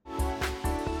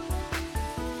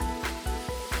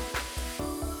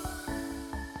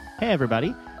Hey,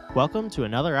 everybody. Welcome to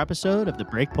another episode of the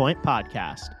Breakpoint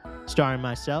Podcast, starring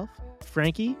myself,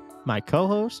 Frankie, my co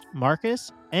host,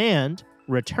 Marcus, and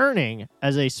returning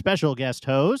as a special guest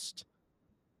host,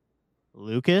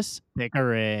 Lucas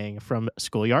Pickering from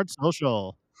Schoolyard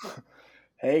Social.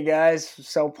 Hey guys,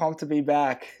 so pumped to be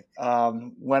back.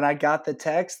 When I got the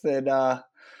text that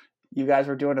you guys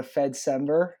were doing a Fed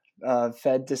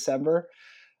December,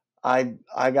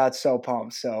 I got so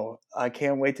pumped. So I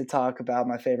can't wait to talk about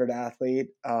my favorite athlete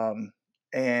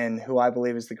and who I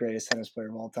believe is the greatest tennis player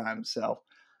of all time. So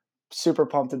super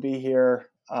pumped to be here.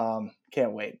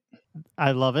 Can't wait.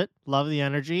 I love it. Love the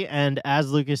energy. And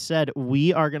as Lucas said,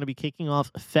 we are going to be kicking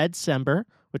off Fedcember,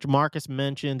 which Marcus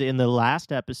mentioned in the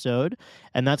last episode.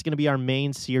 And that's going to be our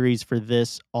main series for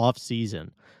this off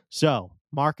season. So,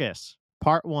 Marcus,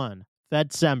 part one,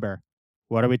 Fedcember.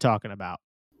 What are we talking about?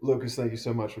 Lucas, thank you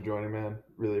so much for joining, man.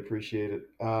 Really appreciate it.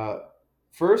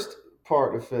 First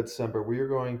part of Fedcember, we are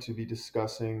going to be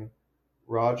discussing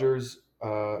Roger's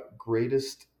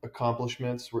greatest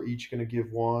accomplishments. We're each going to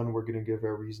give one. We're going to give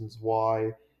our reasons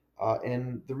why.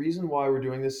 And the reason why we're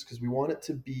doing this is because we want it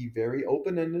to be very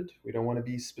open-ended. We don't want to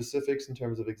be specifics in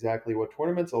terms of exactly what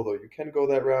tournaments, although you can go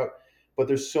that route. But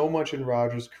there's so much in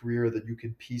Roger's career that you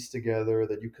could piece together,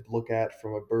 that you could look at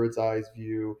from a bird's eye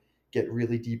view, get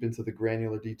really deep into the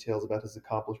granular details about his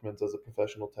accomplishments as a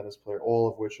professional tennis player, all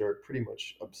of which are pretty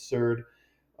much absurd.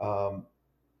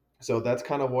 So that's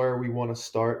kind of where we want to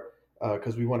start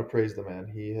because we want to praise the man.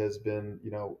 He has been,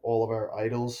 all of our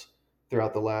idols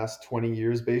throughout the last 20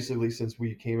 years, basically since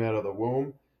we came out of the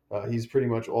womb. He's pretty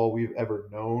much all we've ever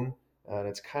known. And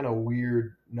it's kind of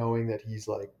weird knowing that he's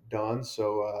like done.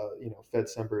 So,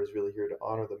 Fedcember is really here to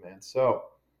honor the man. So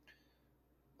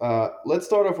let's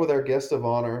start off with our guest of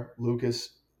honor,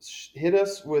 Lucas. Hit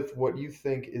us with what you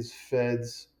think is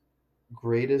Fed's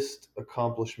greatest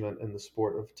accomplishment in the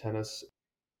sport of tennis.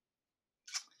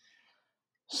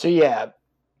 So yeah,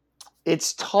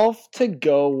 it's tough to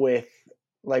go with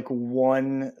like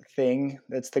one thing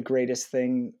that's the greatest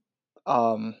thing,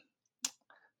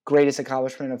 greatest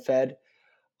accomplishment of Fed.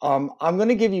 I'm going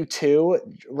to give you two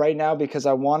right now because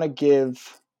I want to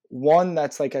give one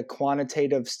that's like a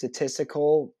quantitative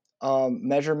statistical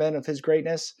measurement of his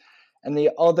greatness, and the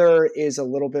other is a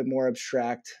little bit more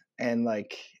abstract and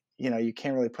you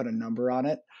can't really put a number on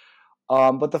it.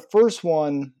 But the first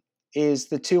one is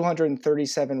the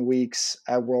 237 weeks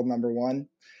at world number one,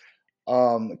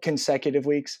 consecutive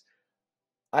weeks.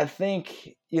 I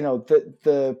think,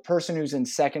 the person who's in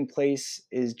second place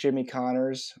is Jimmy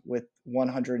Connors with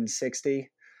 160.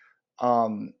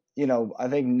 I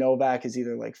think Novak is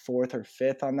either like fourth or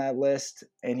fifth on that list.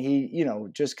 And he,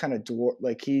 just kind of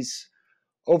he's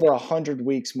over 100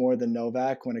 weeks more than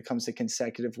Novak when it comes to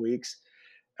consecutive weeks.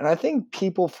 And I think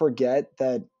people forget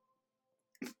that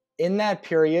in that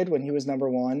period when he was number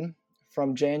one,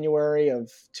 from January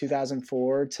of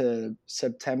 2004 to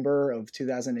September of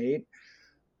 2008,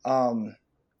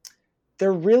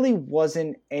 there really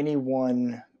wasn't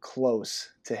anyone close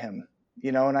to him,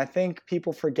 and I think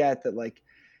people forget that like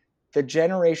the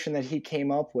generation that he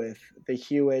came up with, the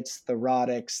Hewitts, the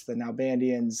Roddicks, the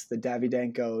Nalbandians, the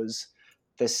Davydenkos,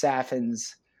 the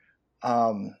Safins,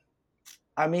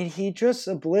 he just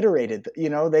obliterated,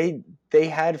 they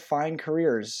had fine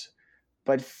careers,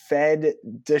 but Fed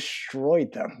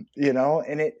destroyed them,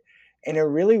 and it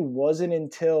really wasn't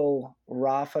until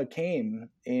Rafa came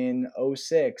in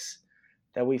 2006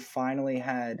 that we finally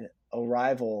had a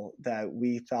rival that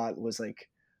we thought was like,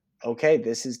 okay,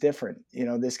 this is different.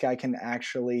 This guy can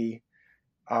actually,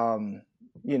 he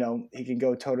can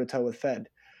go toe to toe with Fed.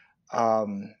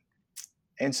 And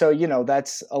so,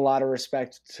 that's a lot of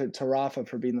respect to Rafa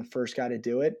for being the first guy to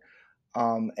do it.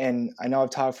 And I know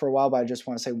I've talked for a while, but I just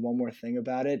want to say one more thing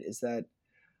about it is that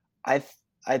I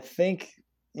think,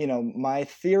 my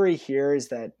theory here is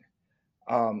that,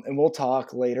 and we'll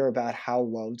talk later about how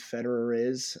loved Federer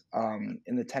is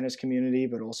in the tennis community,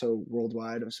 but also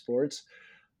worldwide of sports.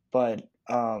 But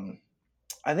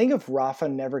I think if Rafa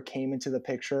never came into the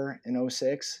picture in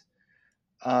 2006,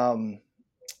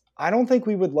 I don't think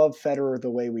we would love Federer the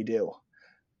way we do.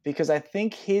 Because I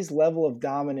think his level of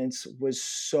dominance was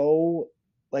so,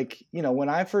 when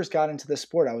I first got into the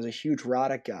sport, I was a huge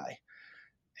Roddick guy.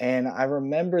 And I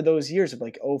remember those years of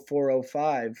like 04,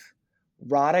 05,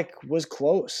 Roddick was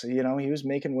close. He was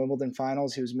making Wimbledon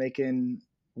finals. He was making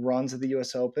runs at the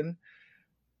U.S. Open.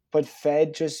 But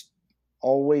Fed just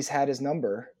always had his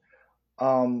number.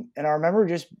 And I remember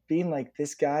just being like,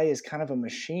 this guy is kind of a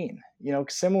machine,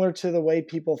 similar to the way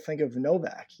people think of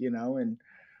Novak,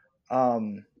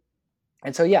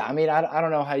 and so, yeah, I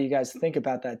don't know how you guys think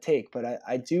about that take, but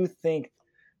I do think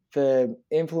the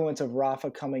influence of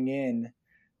Rafa coming in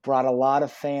brought a lot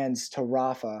of fans to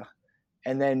Rafa.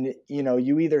 And then,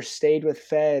 you either stayed with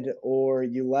Fed or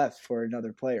you left for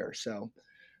another player. So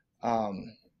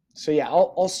yeah,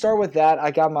 I'll start with that.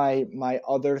 I got my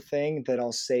other thing that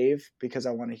I'll save because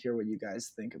I want to hear what you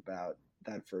guys think about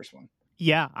that first one.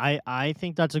 Yeah, I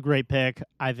think that's a great pick.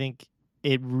 I think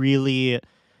it really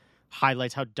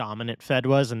highlights how dominant Fed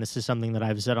was, and this is something that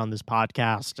I've said on this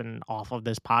podcast and off of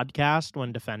this podcast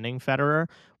when defending Federer.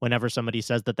 Whenever somebody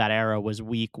says that era was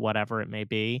weak, whatever it may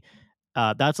be,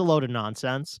 that's a load of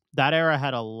nonsense. That era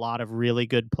had a lot of really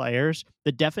good players.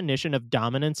 The definition of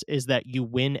dominance is that you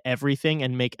win everything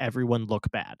and make everyone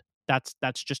look bad.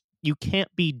 That's just, you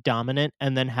can't be dominant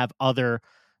and then have other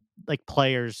like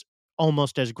players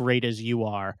almost as great as you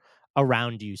are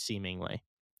around you seemingly.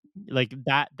 Like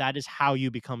that is how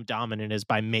you become dominant, is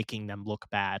by making them look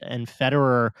bad. And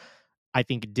Federer, I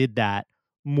think, did that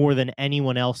more than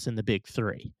anyone else in the big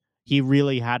three. He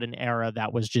really had an era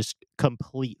that was just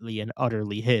completely and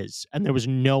utterly his, and there was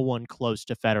no one close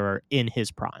to Federer in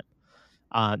his prime.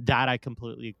 That I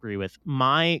completely agree with.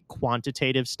 My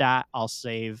quantitative stat, I'll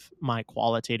save my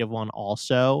qualitative one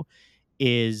also,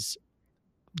 is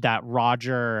that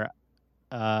Roger,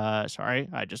 sorry,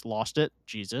 I just lost it.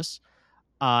 Jesus.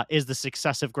 Is the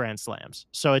successive Grand Slams.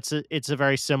 So it's a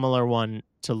very similar one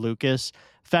to Lucas.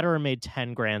 Federer made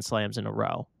 10 Grand Slams in a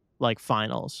row, like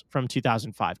finals, from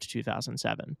 2005 to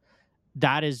 2007.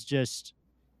 That is just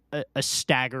a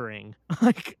staggering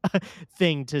like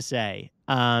thing to say.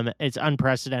 It's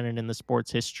unprecedented in the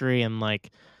sports history, and like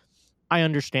I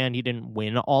understand he didn't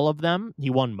win all of them.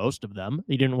 He won most of them.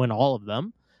 He didn't win all of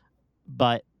them,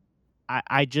 but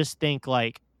I just think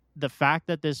like the fact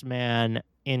that this man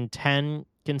in 10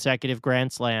 consecutive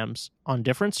Grand Slams on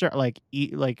different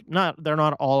not, they're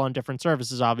not all on different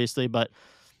surfaces obviously, but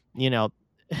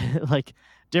like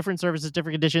different surfaces,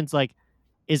 different conditions, like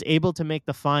is able to make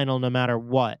the final no matter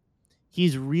what.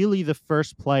 He's really the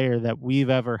first player that we've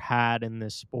ever had in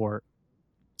this sport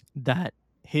that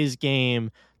his game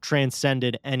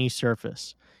transcended any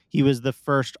surface. He was the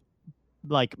first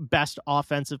like best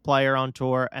offensive player on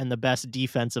tour and the best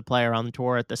defensive player on the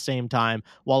tour at the same time,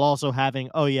 while also having,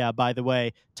 oh yeah, by the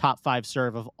way, top 5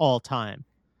 serve of all time.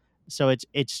 So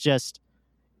it's just,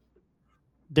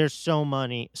 there's so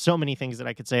many things that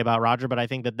I could say about Roger, but I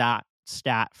think that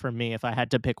stat for me, if I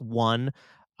had to pick one,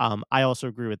 I also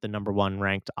agree with the number one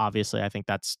ranked. Obviously, I think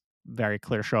that's very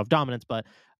clear show of dominance, but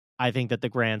I think that the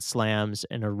Grand Slams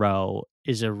in a row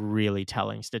is a really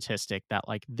telling statistic that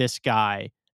like this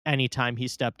guy, anytime he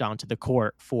stepped onto the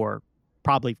court for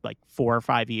probably like 4 or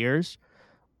 5 years,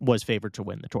 was favored to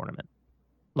win the tournament.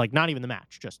 Like not even the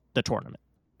match, just the tournament.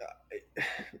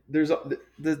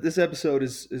 This episode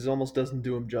is almost doesn't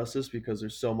do him justice because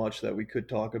there's so much that we could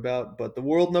talk about. But the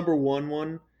world number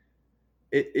one,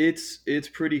 it's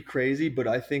pretty crazy. But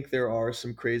I think there are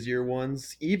some crazier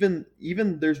ones. Even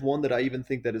there's one that I even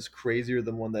think that is crazier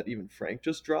than one that even Frank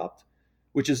just dropped,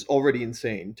 which is already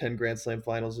insane. 10 Grand Slam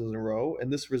finals in a row,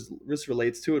 and this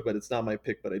relates to it, but it's not my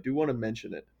pick. But I do want to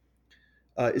mention it.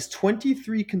 Is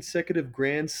 23 consecutive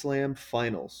Grand Slam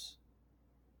finals.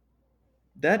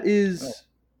 That is,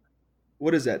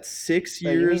 what is that? 6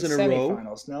 years in a row.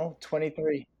 Semifinals, no,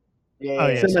 23. Yeah,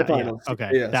 semifinals. Yeah. Okay,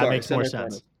 yeah, that makes more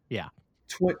sense. Yeah.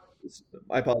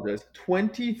 I apologize.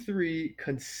 23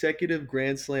 consecutive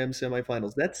Grand Slam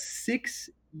semifinals. That's 6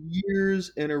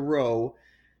 years in a row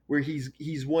where he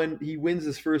wins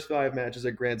his first 5 matches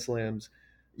at Grand Slams.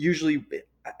 Usually,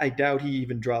 I doubt he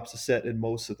even drops a set in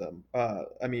most of them.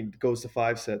 I mean, goes to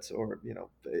 5 sets, or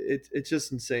it's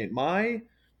just insane.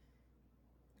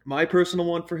 My personal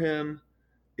one for him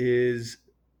is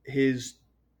his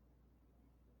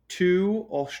 2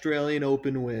 Australian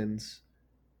Open wins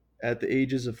at the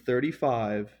ages of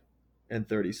 35 and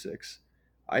 36.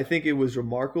 I think it was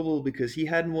remarkable because he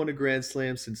hadn't won a Grand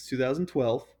Slam since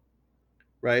 2012,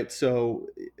 right? So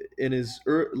in his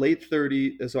early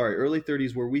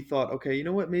 30s, where we thought, okay, you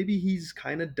know what, maybe he's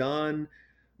kind of done.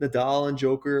 Nadal and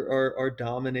Joker are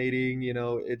dominating.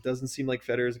 It doesn't seem like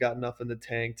Federer's got enough in the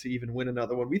tank to even win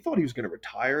another one. We thought he was going to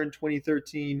retire in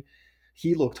 2013.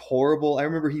 He looked horrible. I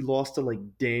remember he lost to like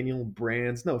Daniel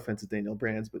Brands. No offense to Daniel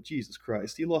Brands, but Jesus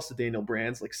Christ. He lost to Daniel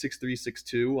Brands like 6-3,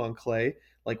 6-2 on clay.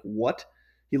 Like what?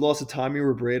 He lost to Tommy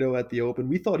Robredo at the Open.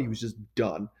 We thought he was just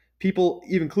done. People,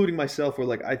 even including myself, were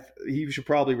like, he should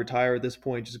probably retire at this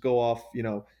point, just go off,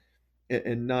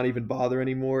 and not even bother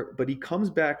anymore. But he comes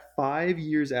back 5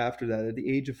 years after that at the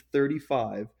age of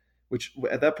 35, which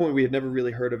at that point we had never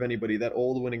really heard of anybody that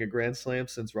old winning a Grand Slam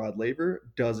since Rod Laver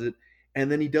does it. And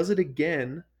then he does it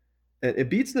again. It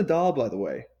beats Nadal, by the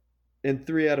way. and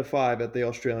 3 out of 5 at the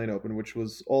Australian Open, which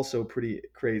was also pretty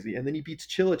crazy. And then he beats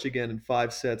Cilic again in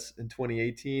 5 sets in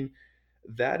 2018.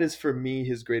 That is for me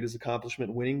his greatest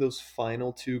accomplishment, winning those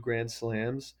final 2 Grand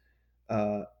Slams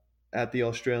uh, at the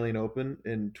Australian Open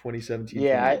in 2017,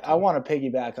 Yeah, I 2018. want to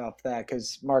piggyback off that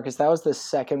because Marcus, that was the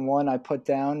second one I put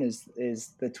down is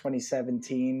the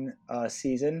 2017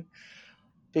 season,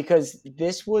 because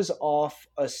this was off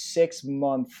a 6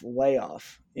 month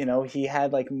layoff. You know, he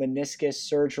had like meniscus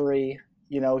surgery.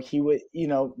 You know, he would. You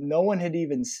know, no one had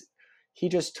even. He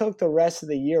just took the rest of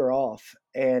the year off,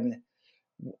 and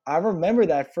I remember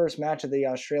that first match of the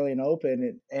Australian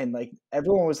Open, and like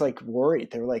everyone was like worried.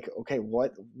 They were like, okay,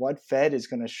 what Fed is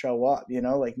going to show up? You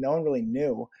know, like no one really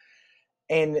knew.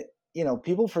 And you know,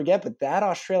 people forget, but that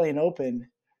Australian Open,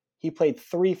 he played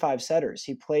 3 5 setters.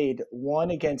 He played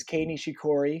one against Kei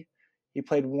Nishikori, he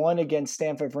played one against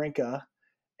Stan Wawrinka,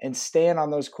 and Stan on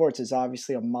those courts is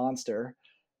obviously a monster.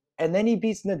 And then he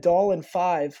beats Nadal in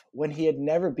 5 when he had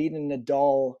never beaten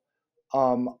Nadal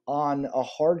on a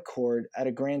hard court at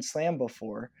a Grand Slam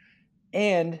before,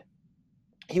 and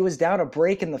he was down a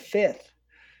break in the 5th.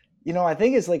 You know, I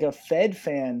think as like a Fed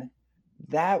fan,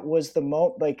 that was the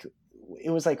like it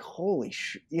was like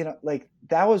you know, like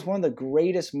that was one of the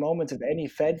greatest moments of any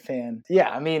Fed fan. Yeah,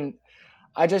 I mean,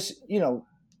 I just, you know,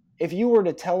 if you were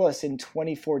to tell us in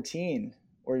 2014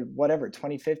 or whatever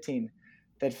 2015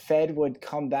 that Fed would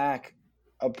come back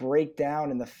a breakdown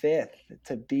in the 5th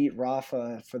to beat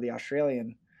Rafa for the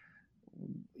Australian,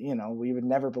 you know, we would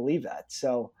never believe that.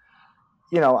 So,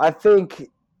 you know, I think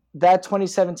that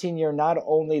 2017 year, not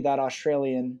only that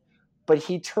Australian, but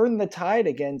he turned the tide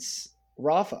against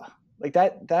Rafa. Like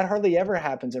that hardly ever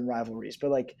happens in rivalries,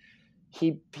 but like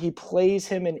he plays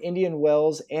him in Indian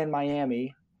Wells and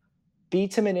Miami,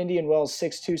 beats him in Indian Wells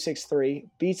 6-2, 6-3,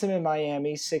 beats him in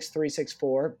Miami 6-3,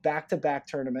 6-4, back-to-back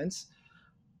tournaments.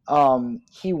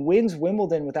 He wins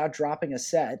Wimbledon without dropping a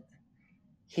set.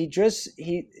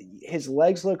 His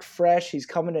legs look fresh. He's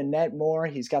coming to net more.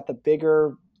 He's got the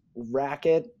bigger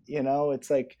racket. You know, it's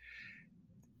like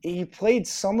he played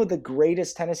some of the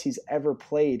greatest tennis he's ever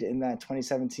played in that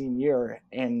 2017 year,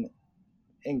 and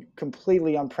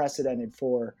completely unprecedented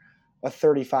for a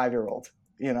 35-year-old.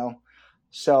 You know,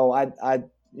 so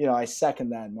I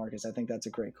second that, Marcus. I think that's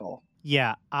a great call.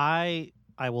 Yeah, I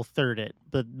will third it,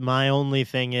 but my only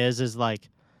thing is like,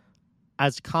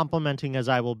 as complimenting as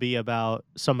I will be about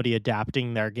somebody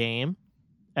adapting their game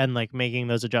and like making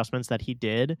those adjustments that he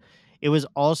did, it was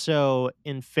also,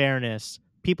 in fairness,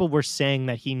 people were saying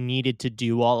that he needed to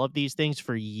do all of these things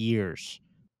for years,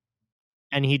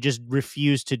 and he just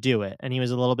refused to do it, and he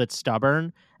was a little bit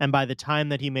stubborn, and by the time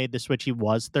that he made the switch, he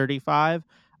was 35.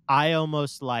 I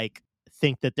almost like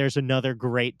think that there's another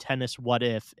great tennis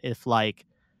if like,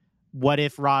 what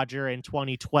if Roger in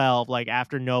 2012, like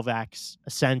after Novak's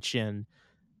ascension,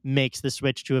 makes the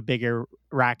switch to a bigger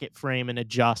racket frame and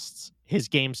adjusts his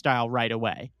game style right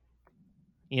away?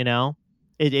 You know,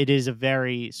 it is a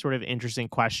very sort of interesting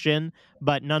question,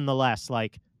 but nonetheless,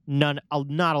 like not a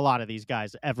lot of these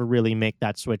guys ever really make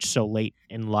that switch so late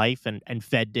in life, and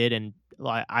Fed did, and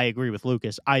I agree with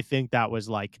Lucas. I think that was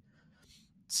like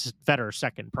Federer's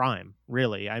second prime,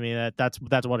 really. I mean, that's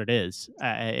what it is.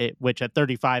 Which at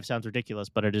 35 sounds ridiculous,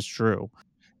 but it is true.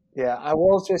 Yeah, I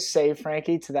will just say,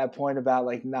 Frankie, to that point about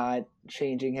like not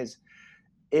changing it.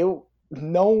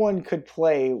 No one could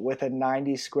play with a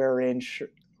 90 square inch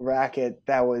racket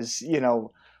that was, you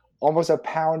know, almost a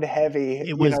pound heavy. It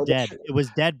You was know, dead. It was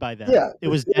dead by then. yeah, It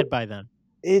was dead by then.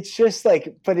 it's just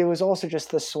like, but it was also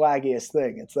just the swaggiest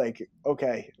thing. It's like,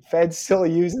 okay, Fed's still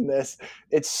using this.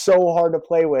 It's so hard to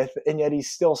play with, and yet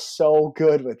he's still so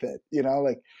good with it. You know,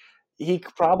 like he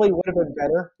probably would have been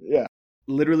better. Yeah,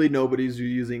 Literally nobody's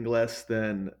using less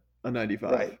than a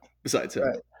 95 right, besides him.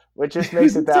 right. Which just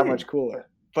makes it that much cooler.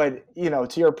 But you know,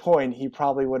 to your point, he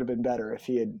probably would have been better if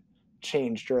he had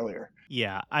changed earlier.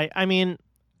 Yeah, I mean,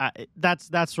 that's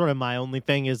sort of my only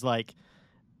thing is like,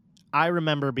 I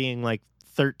remember being like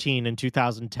 13 in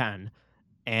 2010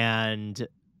 and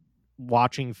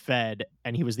watching Fed,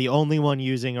 and he was the only one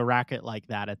using a racket like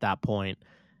that at that point,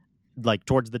 like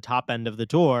towards the top end of the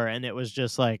tour, and it was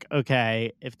just like,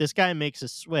 okay, if this guy makes a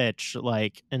switch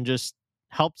like and just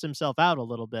helps himself out a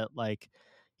little bit, like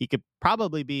he could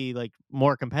probably be like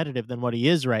more competitive than what he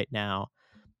is right now.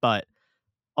 But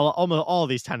almost all of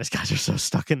these tennis guys are so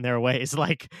stuck in their ways,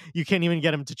 like you can't even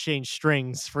get them to change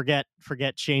strings, forget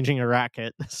changing a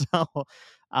racket. So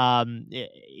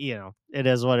you know, it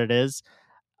is what it is.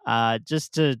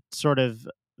 Just to sort of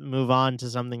move on to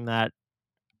something that,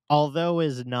 although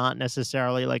is not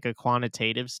necessarily like a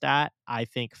quantitative stat, I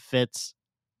think fits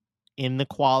in the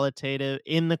quantitative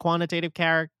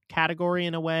category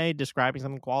in a way, describing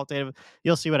something qualitative.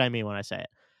 You'll see what I mean when I say it.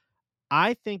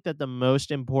 I think that the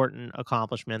most important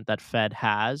accomplishment that Fed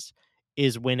has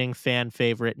is winning fan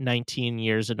favorite 19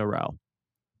 years in a row,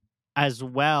 as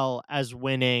well as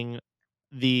winning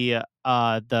the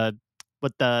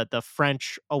with the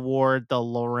French award, the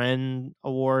Lorraine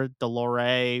Award, the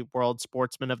Lorraine World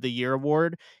Sportsman of the Year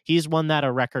Award. He's won that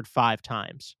a record 5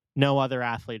 times. No other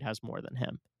athlete has more than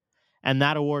him. And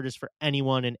that award is for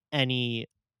anyone in any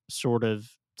sort of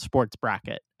sports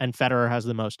bracket. And Federer has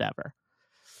the most ever.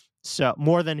 So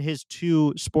more than his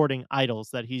 2 sporting idols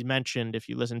that he's mentioned, if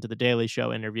you listen to the Daily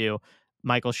Show interview,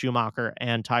 Michael Schumacher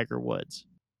and Tiger Woods.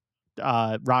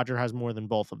 Roger has more than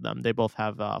both of them. They both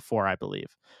have 4, I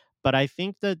believe. But I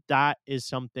think that that is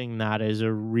something that is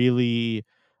a really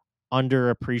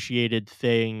underappreciated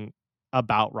thing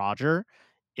about Roger,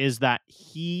 is that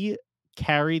he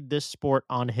carried this sport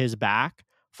on his back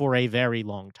for a very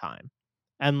long time.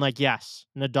 And like, yes,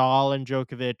 Nadal and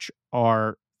Djokovic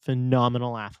are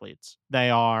phenomenal athletes. They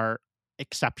are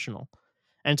exceptional.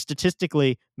 And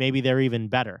statistically, maybe they're even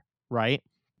better, right?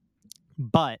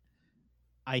 But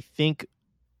I think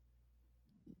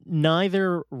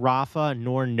neither Rafa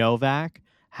nor Novak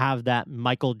have that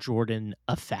Michael Jordan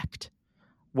effect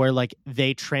where like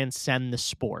they transcend the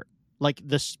sport. Like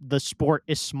the sport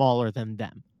is smaller than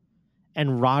them.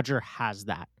 And Roger has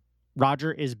that.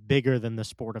 Roger is bigger than the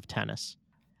sport of tennis.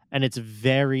 And it's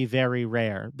very, very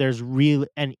rare. There's real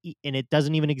and it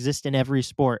doesn't even exist in every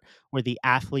sport where the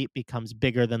athlete becomes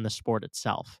bigger than the sport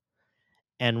itself.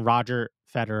 And Roger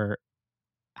Federer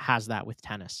has that with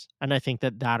tennis. And I think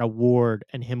that that award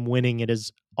and him winning it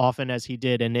as often as he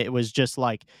did, and it was just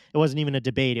like, it wasn't even a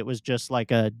debate. It was just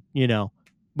like a,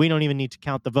 we don't even need to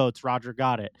count the votes. Roger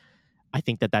got it. I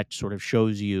think that that sort of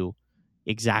shows you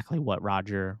exactly what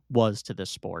Roger was to this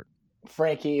sport.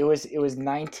 Frankie, it was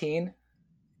 19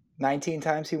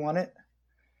 times he won it.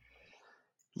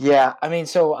 Yeah, I mean,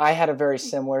 so I had a very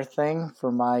similar thing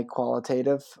for my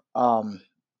qualitative, and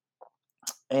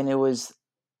it was,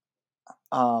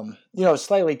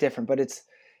 slightly different, but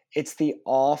it's the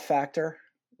awe factor,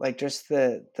 like just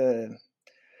the,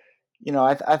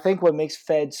 I think what makes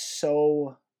Fed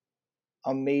so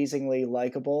amazingly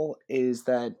likable is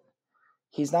that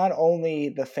he's not only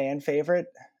the fan favorite,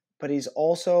 but he's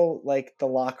also like the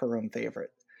locker room favorite.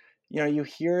 You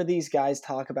hear these guys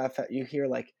talk about, you hear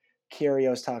like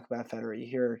Kyrgios talk about Federer, you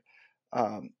hear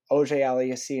Oj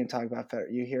Aliassime talk about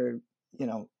Federer, you hear,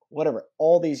 whatever,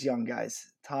 all these young guys,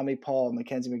 Tommy Paul,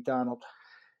 Mackenzie McDonald.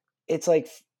 It's like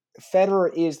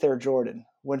Federer is their Jordan.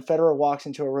 When Federer walks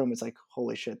into a room, it's like,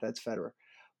 holy shit, that's Federer.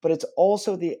 But it's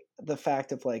also the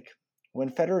fact of like, when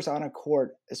Federer's on a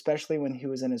court, especially when he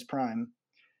was in his prime,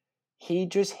 he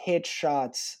just hit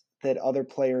shots that other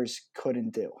players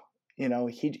couldn't do.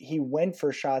 He went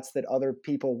for shots that other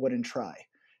people wouldn't try.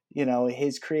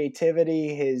 His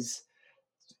creativity, his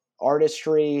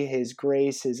artistry, his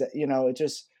grace, it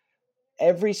just,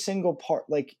 every single part,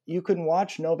 like you can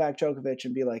watch Novak Djokovic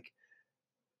and be like,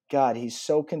 God, he's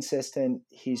so consistent.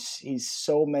 He's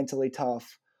so mentally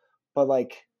tough. But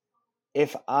like,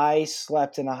 if I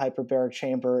slept in a hyperbaric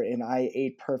chamber and I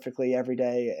ate perfectly every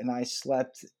day and I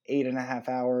slept 8.5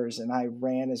 hours and I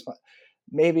ran as much,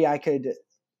 maybe I could,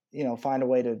 find a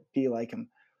way to be like him.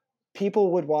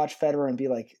 People would watch Federer and be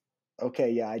like, okay,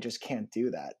 yeah, I just can't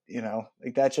do that.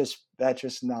 Like that's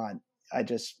just not,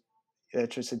 it's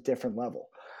just a different level.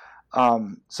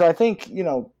 So I think,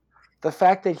 the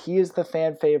fact that he is the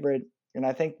fan favorite, and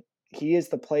I think he is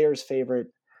the player's favorite,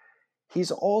 he's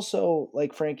also,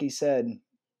 like Frankie said,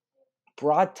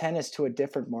 brought tennis to a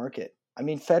different market. I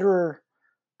mean, Federer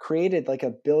created like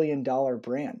 $1 billion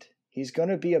brand. He's going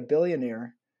to be a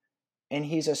billionaire, and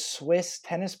he's a Swiss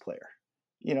tennis player.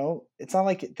 It's not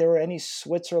like there were any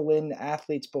Switzerland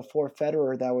athletes before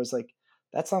Federer that was like,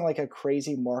 that's not like a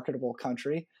crazy marketable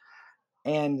country.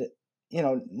 And,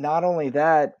 not only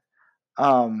that,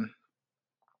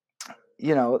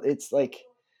 it's like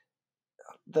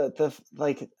the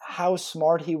like how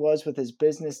smart he was with his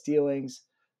business dealings.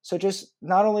 So just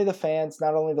not only the fans,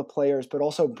 not only the players, but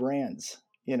also brands,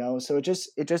 so it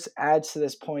just adds to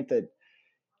this point that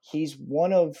he's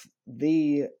one of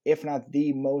the, if not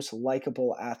the most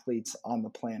likable athletes on the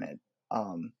planet.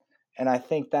 And I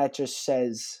think that just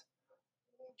says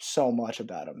so much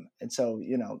about him. And so,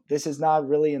 this is not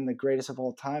really in the greatest of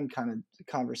all time kind of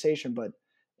conversation, but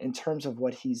in terms of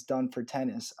what he's done for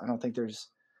tennis, I don't think there's,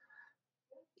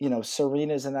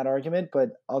 Serena's in that argument,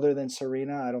 but other than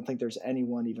Serena, I don't think there's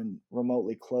anyone even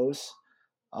remotely close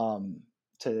to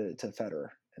Federer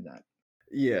in that.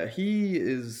 Yeah, he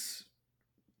is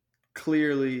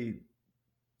clearly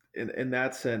in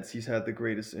that sense, he's had the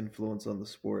greatest influence on the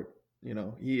sport. You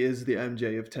know, he is the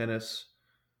MJ of tennis.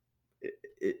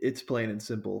 It's plain and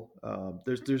simple.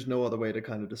 There's no other way to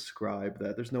kind of describe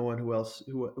that. There's no one who else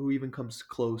who even comes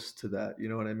close to that. You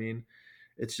know what I mean?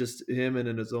 It's just him and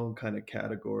in his own kind of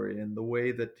category, and the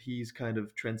way that he's kind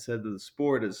of transcended the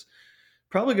sport is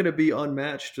probably going to be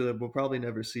unmatched. We'll probably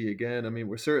never see again. I mean,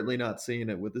 we're certainly not seeing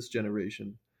it with this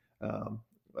generation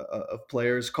of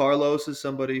players. Carlos is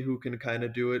somebody who can kind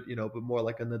of do it, you know, but more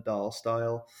like a Nadal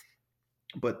style.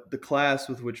 But the class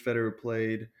with which Federer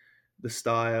played, the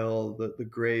style, the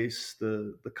grace,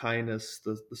 the kindness,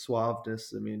 the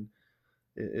suaveness. I mean,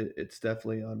 it's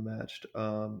definitely unmatched.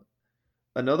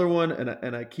 Another one,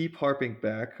 and I keep harping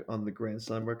back on the Grand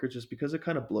Slam record just because it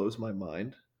kind of blows my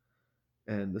mind,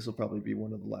 and this will probably be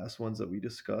one of the last ones that we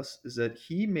discuss, is that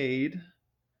he made,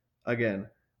 again,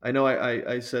 I know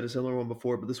I said a similar one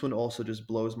before, but this one also just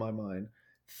blows my mind,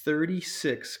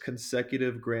 36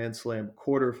 consecutive Grand Slam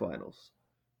quarterfinals.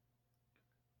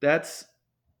 That's,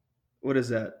 what is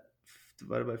that?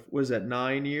 Divided by, what is that,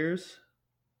 9 years?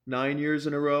 9 years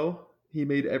in a row? He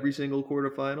made every single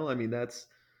quarterfinal. I mean, that's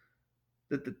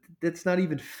not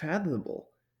even fathomable.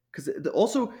 Because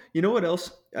also, you know what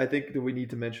else I think that we need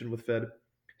to mention with Fed?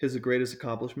 His greatest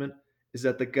accomplishment is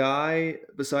that the guy,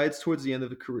 besides towards the end of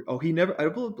the career, I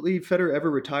don't believe Federer ever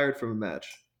retired from a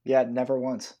match. Yeah, never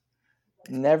once.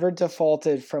 Never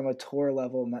defaulted from a tour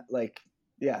level,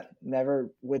 never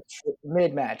with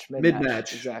mid-match.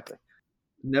 Exactly.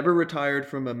 Never retired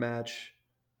from a match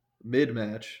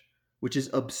mid-match, which is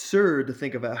absurd to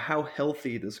think about how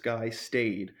healthy this guy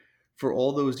stayed for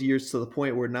all those years, to the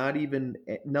point where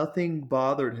nothing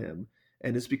bothered him.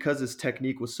 And it's because his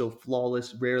technique was so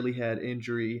flawless, rarely had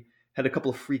injury, had a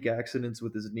couple of freak accidents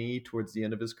with his knee towards the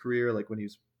end of his career, like when he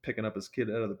was picking up his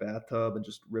kid out of the bathtub and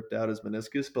just ripped out his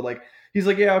meniscus. But like, he's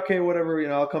like, yeah, okay, whatever, you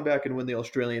know, I'll come back and win the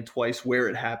Australian twice where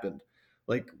it happened.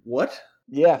 Like, what?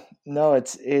 Yeah, no,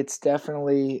 it's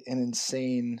definitely an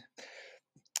insane.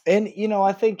 And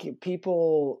I think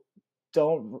people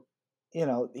don't,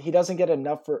 he doesn't get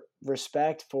enough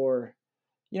respect for,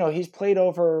 he's played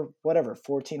over whatever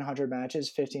 1,400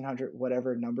 matches, 1,500,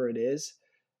 whatever number it is,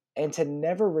 and to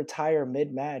never retire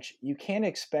mid-match, you can't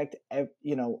expect,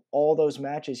 all those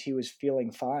matches he was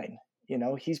feeling fine.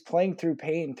 He's playing through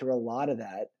pain through a lot of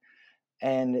that.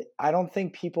 And I don't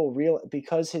think people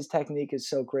because his technique is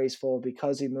so graceful,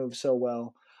 because he moves so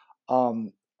well.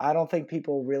 I don't think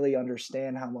people really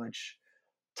understand how much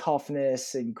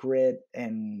toughness and grit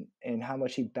and how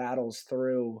much he battles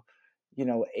through,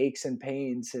 aches and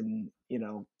pains and,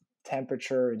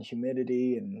 temperature and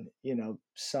humidity and,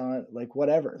 sun, like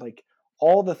whatever, like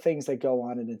all the things that go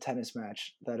on in a tennis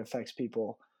match that affects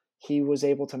people. He was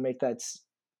able to make that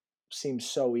seem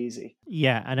so easy.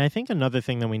 Yeah, and I think another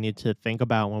thing that we need to think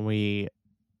about when we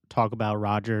talk about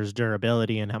Rogers'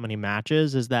 durability and how many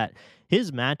matches is that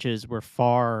his matches were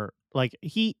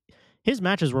his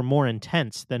matches were more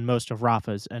intense than most of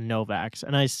Rafa's and Novak's.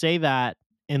 And I say that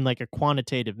in like a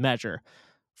quantitative measure.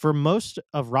 For most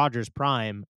of Rogers'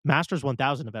 prime, Masters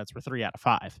 1000 events were 3 out of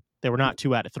 5. They were not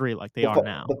 2 out of 3 like they are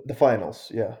now. The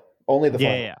finals, yeah. Only the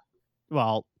finals. Yeah.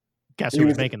 Well, guess who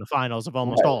was making the finals of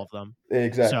almost all of them?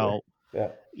 Exactly. So,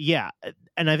 yeah.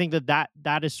 And I think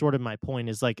that is sort of my point,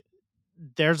 is like,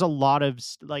 there's a lot of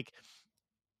like,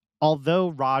 although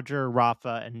Roger,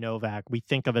 Rafa, and Novak we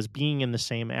think of as being in the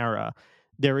same era,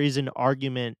 there is an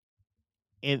argument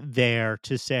there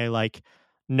to say like,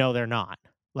 no, they're not.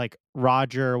 Like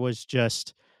Roger was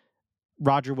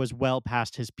well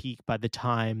past his peak by the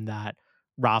time that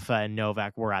Rafa and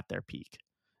Novak were at their peak.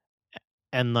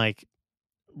 And like,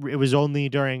 it was only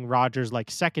during Roger's like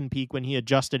second peak, when he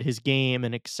adjusted his game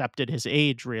and accepted his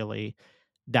age, really,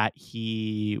 that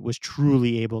he was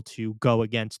truly able to go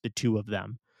against the two of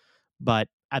them. But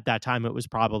at that time, it was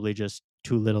probably just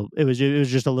too little. It was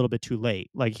just a little bit too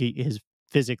late. Like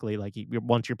physically, like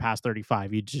once you're past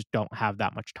 35, you just don't have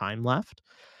that much time left.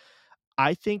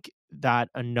 I think that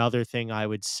another thing I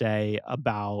would say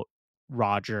about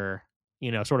Roger,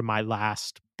 sort of my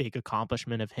last big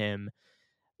accomplishment of him,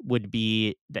 would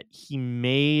be that he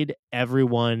made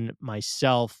everyone,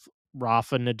 myself,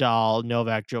 Rafa, Nadal,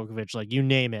 Novak Djokovic, like you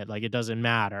name it, like it doesn't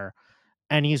matter,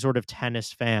 any sort of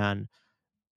tennis fan,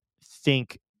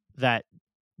 think that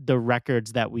the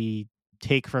records that we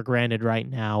take for granted right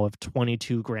now of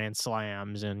 22 Grand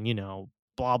Slams and,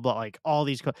 blah, blah, like all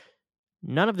these,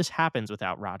 none of this happens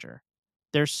without Roger.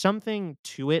 There's something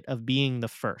to it of being the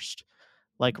first.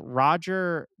 Like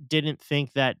Roger didn't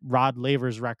think that Rod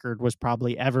Laver's record was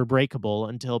probably ever breakable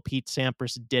until Pete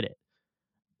Sampras did it.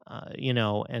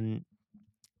 And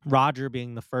Roger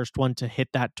being the first one to hit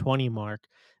that 20 mark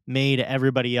made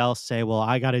everybody else say, well,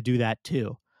 I got to do that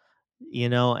too,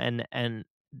 and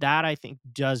that I think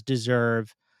does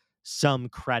deserve some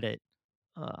credit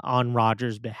on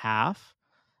Rogers' behalf.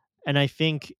 And I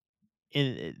think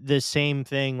in the same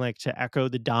thing, like to echo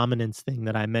the dominance thing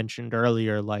that I mentioned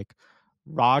earlier, like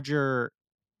Roger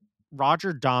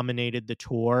Roger dominated the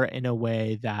tour in a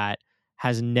way that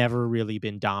has never really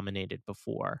been dominated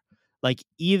before. Like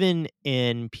even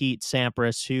in Pete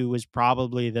Sampras, who was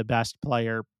probably the best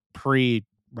player pre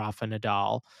Rafa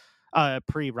Nadal,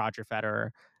 pre Roger Federer,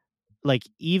 like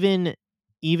even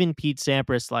Pete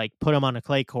Sampras, like put him on a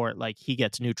clay court, like he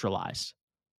gets neutralized.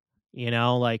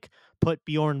 Like put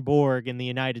Bjorn Borg in the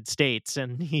United States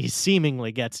and he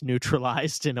seemingly gets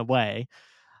neutralized in a way.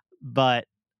 But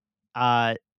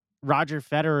uh Roger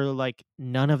Federer, like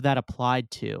none of that applied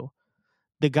to.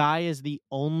 The guy is the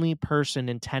only person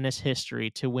in tennis history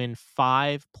to win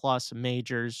 5+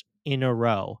 majors in a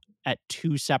row at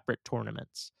 2 separate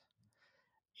tournaments.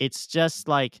 It's just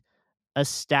like a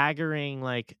staggering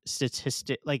like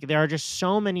statistic. Like there are just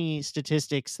so many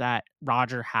statistics that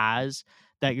Roger has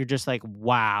that you're just like,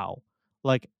 wow,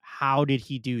 like how did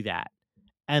he do that?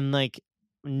 And like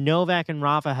Novak and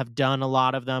Rafa have done a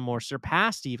lot of them or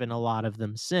surpassed even a lot of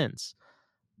them since.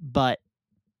 But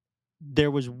there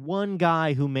was one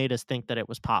guy who made us think that it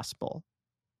was possible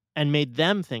and made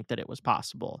them think that it was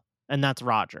possible, and that's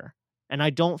Roger. And I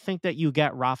don't think that you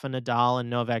get Rafa Nadal and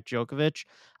Novak Djokovic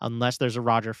unless there's a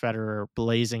Roger Federer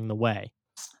blazing the way.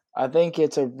 I think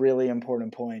it's a really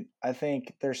important point. I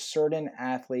think there's certain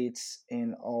athletes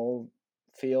in all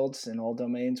fields, in all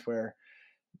domains, where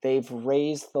they've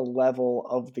raised the level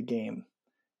of the game.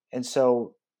 And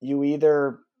so you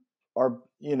either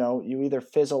you either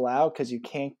fizzle out because you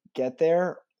can't get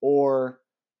there, or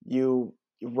you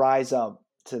rise up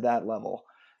to that level.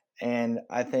 And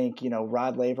I think,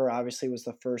 Rod Laver obviously was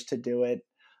the first to do it.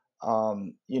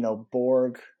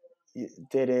 Borg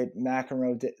did it.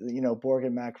 McEnroe did, Borg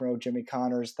and McEnroe, Jimmy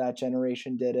Connors, that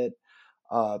generation did it.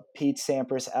 Pete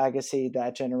Sampras, Agassi,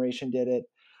 that generation did it.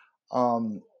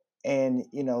 And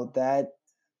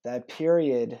that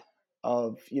period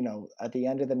of, at the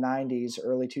end of the 90s,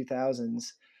 early 2000s,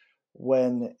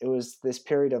 when it was this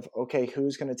period of, okay,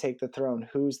 who's going to take the throne?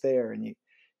 Who's there? And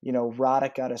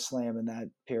Roddick got a slam in that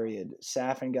period.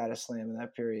 Safin got a slam in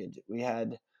that period. We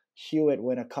had Hewitt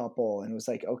win a couple, and it was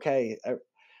like, okay.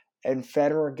 And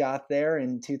Federer got there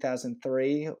in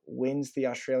 2003, wins the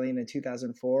Australian in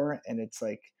 2004, and it's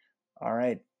like, all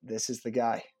right, this is the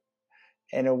guy.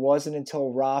 And it wasn't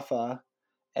until Rafa,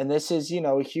 and this is,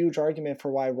 a huge argument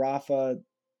for why Rafa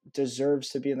deserves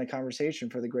to be in the conversation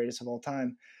for the greatest of all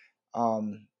time.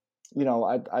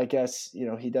 I guess,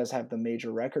 he does have the major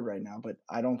record right now, but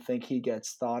I don't think he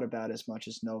gets thought about as much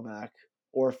as Novak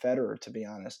or Federer, to be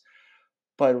honest.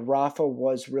 But Rafa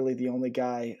was really the only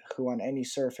guy who on any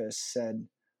surface said,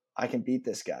 I can beat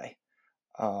this guy.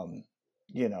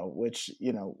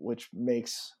 Which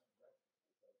makes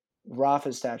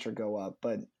Rafa's stature go up.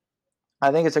 But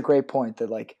I think it's a great point that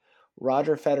like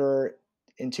Roger Federer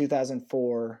in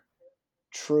 2004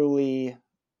 truly,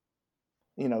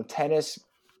 tennis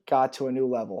got to a new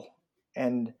level.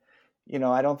 And,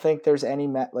 I don't think there's any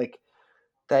like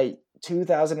that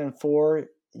 2004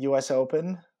 US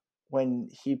Open when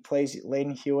he plays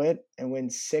Leighton Hewitt and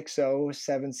wins 6-0,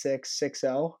 7-6,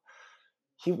 6-0.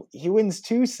 He wins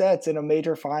 2 sets in a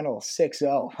major final,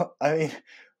 6-0. I mean,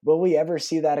 will we ever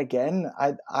see that again?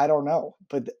 I don't know,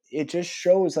 but it just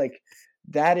shows like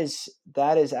that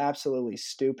is absolutely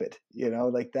stupid.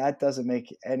 Like that doesn't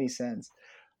make any sense.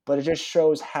 But it just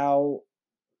shows how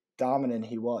dominant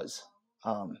he was.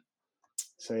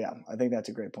 So yeah, I think that's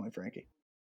a great point, Frankie.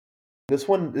 This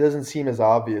one doesn't seem as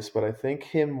obvious, but I think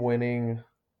him winning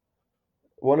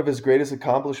one of his greatest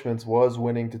accomplishments was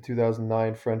winning the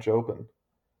 2009 French Open.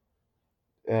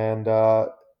 And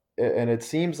it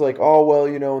seems like, oh well,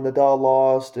 Nadal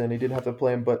lost and he didn't have to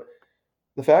play him, but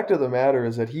the fact of the matter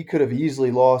is that he could have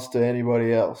easily lost to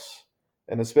anybody else,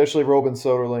 and especially Robin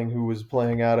Soderling, who was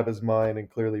playing out of his mind and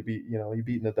clearly he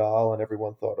beat Nadal, and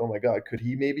everyone thought, oh my God, could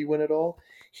he maybe win it all?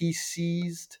 He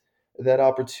seized that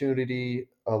opportunity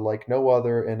like no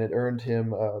other, and it earned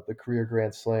him the career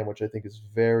Grand Slam, which I think is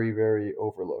very, very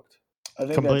overlooked. I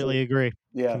think Completely agree.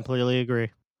 Yeah, completely agree.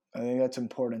 I think that's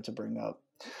important to bring up.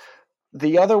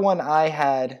 The other one I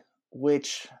had,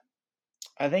 which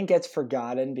I think gets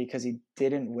forgotten because he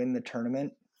didn't win the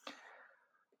tournament,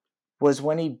 was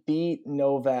when he beat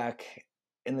Novak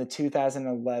in the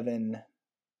 2011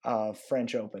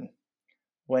 French Open.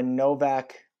 When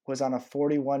Novak was on a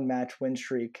 41-match win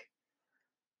streak,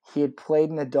 he had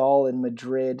played Nadal in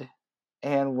Madrid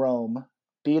and Rome,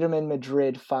 beat him in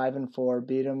Madrid 5-4,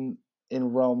 beat him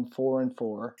in Rome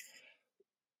 4-4.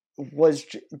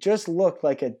 Just looked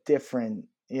like a different,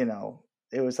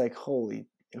 it was like, holy,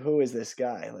 who is this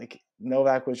guy? Like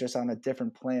Novak was just on a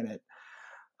different planet.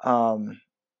 And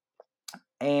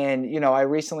I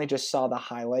recently just saw the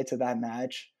highlights of that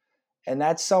match. And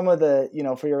that's some of the,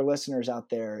 for your listeners out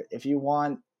there, if you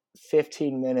want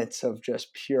 15 minutes of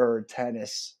just pure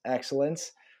tennis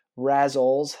excellence,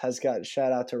 Razols has got,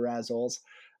 shout out to Razols.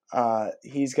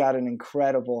 He's got an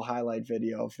incredible highlight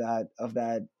video of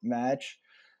that match.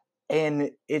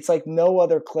 And it's like no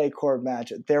other clay court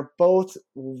match. They're both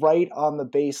right on the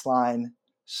baseline,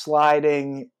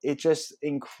 sliding. It's just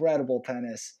incredible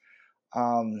tennis.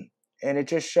 And it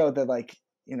just showed that, like,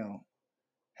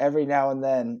 every now and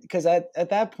then, because at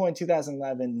that point,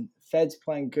 2011, Fed's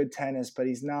playing good tennis, but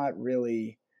he's not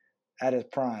really at his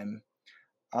prime.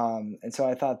 And so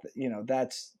I thought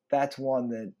that, that's one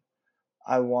that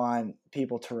I want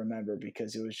people to remember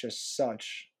because it was just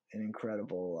such an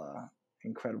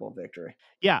incredible victory.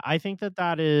 Yeah, I think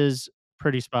that is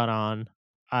pretty spot on.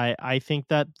 I think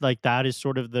that like that is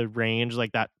sort of the range,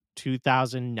 like that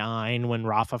 2009 when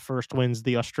Rafa first wins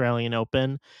the Australian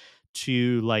Open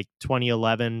to like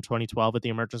 2011, 2012 with the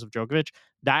emergence of Djokovic.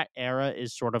 That era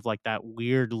is sort of like that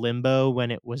weird limbo when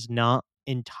it was not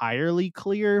entirely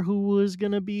clear who was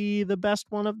going to be the best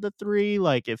one of the three,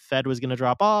 like if Fed was going to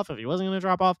drop off, if he wasn't going to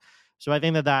drop off. So I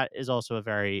think that is also a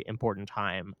very important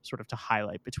time sort of to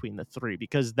highlight between the three,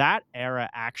 because that era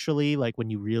actually, like when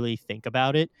you really think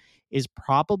about it, is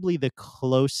probably the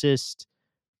closest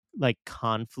like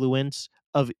confluence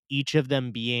of each of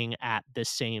them being at the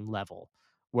same level,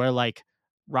 where like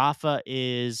Rafa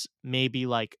is maybe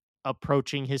like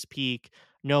approaching his peak,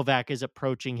 Novak is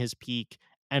approaching his peak,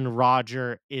 and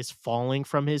Roger is falling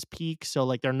from his peak. So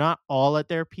like they're not all at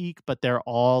their peak, but they're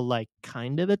all like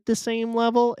kind of at the same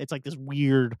level. It's like this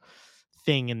weird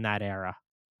thing in that era.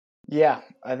 Yeah,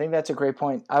 I think that's a great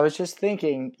point. I was just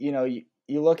thinking, you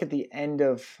look at the end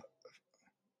of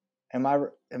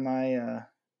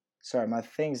sorry, my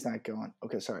thing's not going.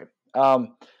 Okay, sorry. I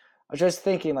was just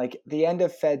thinking like the end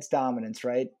of Fed's dominance,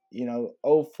 right?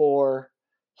 04,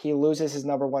 he loses his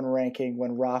number one ranking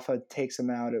when Rafa takes him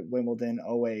out at Wimbledon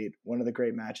 08, one of the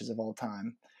great matches of all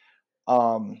time.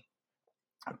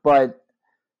 But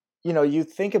you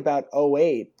think about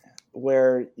 08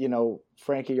 where,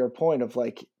 Frankie, your point of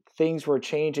like things were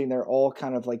changing, they're all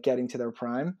kind of like getting to their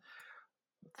prime.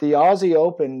 The Aussie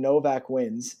Open, Novak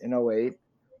wins in 08.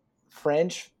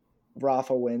 French,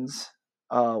 Rafa wins.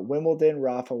 Wimbledon,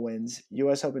 Rafa wins.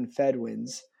 U.S. Open, Fed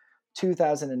wins.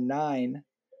 2009,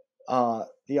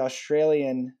 the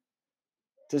Australian.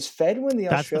 Does Fed win the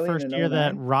That's the Australian first in year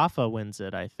that 09? Rafa wins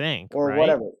it, I think, Or right?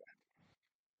 whatever.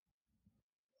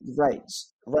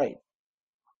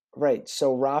 Right.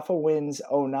 So Rafa wins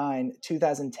 09.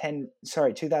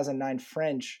 2009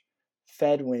 French,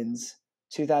 Fed wins.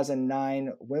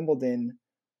 2009 Wimbledon,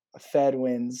 Fed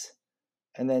wins.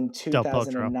 And then Del Potro.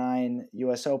 2009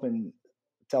 U.S. Open,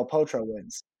 Del Potro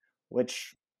wins,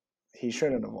 which he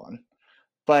shouldn't have won.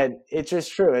 But it's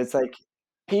just true. It's like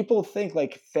people think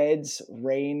like Fed's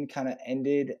reign kind of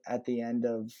ended at the end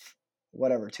of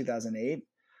 2008,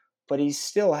 but he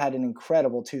still had an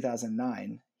incredible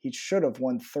 2009. He should have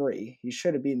won 3. He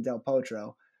should have beaten Del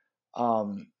Potro.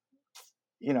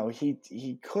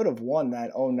 He could have won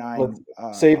that 09.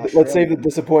 Let's save the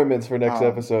disappointments for next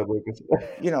episode, Lucas.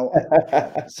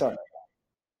 Sorry.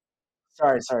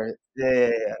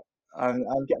 Yeah. I'm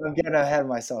getting ahead of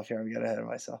myself here.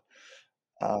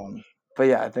 But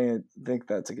yeah, I think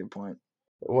that's a good point.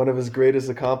 One of his greatest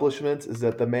accomplishments is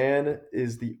that the man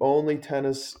is the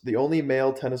only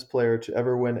male tennis player to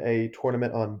ever win a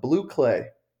tournament on blue clay.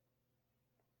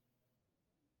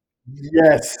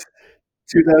 Yes,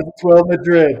 2012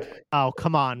 Madrid. Oh,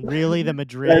 come on. Really? The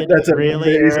Madrid? That's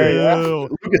really? amazing. Boo.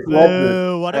 Lucas loved it.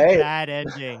 Boo. What a bad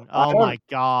ending. Oh, my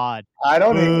God. I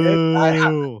don't hate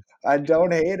Boo. it. I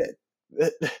don't hate it.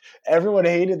 Everyone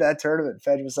hated that tournament.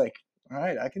 Fed was like, all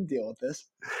right, I can deal with this.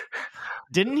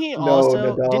 Didn't he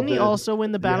Nadal also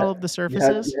win the Battle of the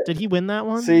Surfaces? Did he win that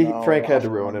one? See, No, Frank had to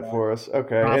Rafa ruin won it that. for us.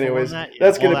 Okay. Rafa Anyways, won that? Yeah,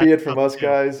 that's well, going to be it that from sucks us, too.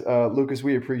 guys. Lucas,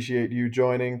 we appreciate you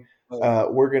joining.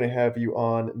 We're going to have you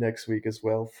on next week as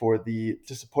well for the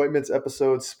disappointments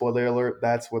episode. Spoiler alert,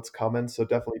 that's what's coming. So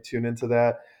definitely tune into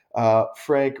that.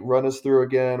 Frank, run us through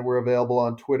again. We're available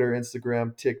on Twitter,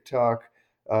 Instagram, TikTok.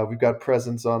 We've got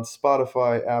presence on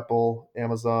Spotify, Apple,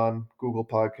 Amazon, Google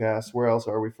Podcasts. Where else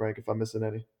are we, Frank, if I'm missing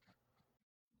any?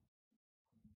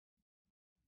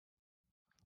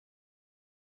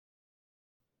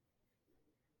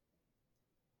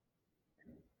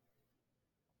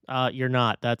 You're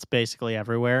not. That's basically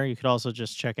everywhere. You could also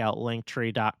just check out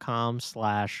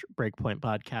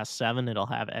linktree.com/breakpointpodcast7. It'll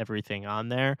have everything on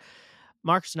there.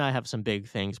 Marcus and I have some big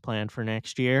things planned for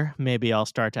next year. Maybe I'll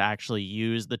start to actually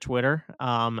use the Twitter.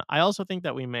 I also think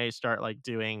that we may start like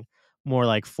doing more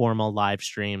like formal live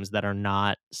streams that are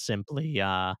not simply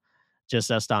just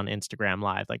us on Instagram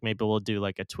live. Like maybe we'll do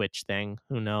like a Twitch thing.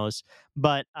 Who knows?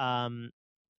 But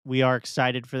we are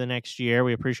excited for the next year.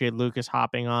 We appreciate Lucas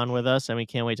hopping on with us, and we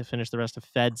can't wait to finish the rest of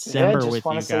Yeah, Fedcember just with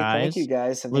want to you say thank you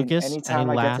guys. guys. I mean, Lucas, any anytime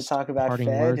I get to last talk about parting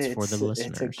Fed, words for the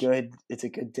listeners? it's a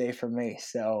good day for me.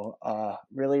 So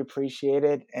really appreciate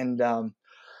it, and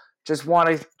just want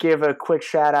to give a quick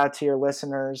shout out to your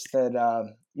listeners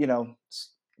that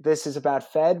this is about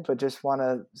Fed, but just want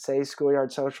to say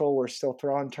Schoolyard Social. We're still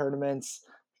throwing tournaments.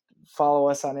 Follow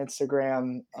us on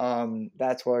Instagram.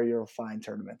 That's where you'll find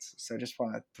tournaments. So just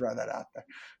want to throw that out there.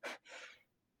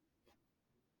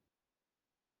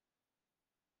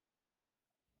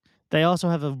 They also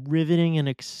have a riveting and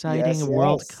Yes, exciting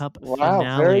World yes. Cup Wow,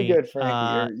 very finale good,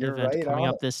 Frankie. You're event right coming on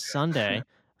up this Sunday,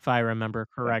 if I remember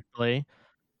correctly.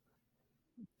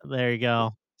 There you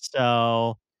go.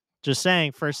 So, just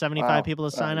saying, first 75 Wow, people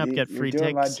to sign up get you're free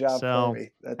doing my ticks. job for So, me.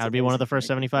 That's gotta be one of amazing, the first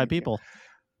Frankie. 75 Thank you. people.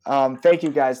 Thank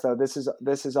you guys, though. This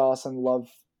is awesome.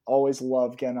 Always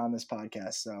love getting on this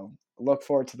podcast. So look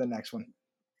forward to the next one.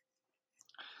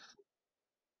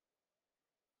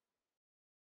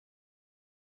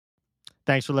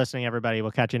 Thanks for listening, everybody.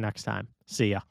 We'll catch you next time. See ya.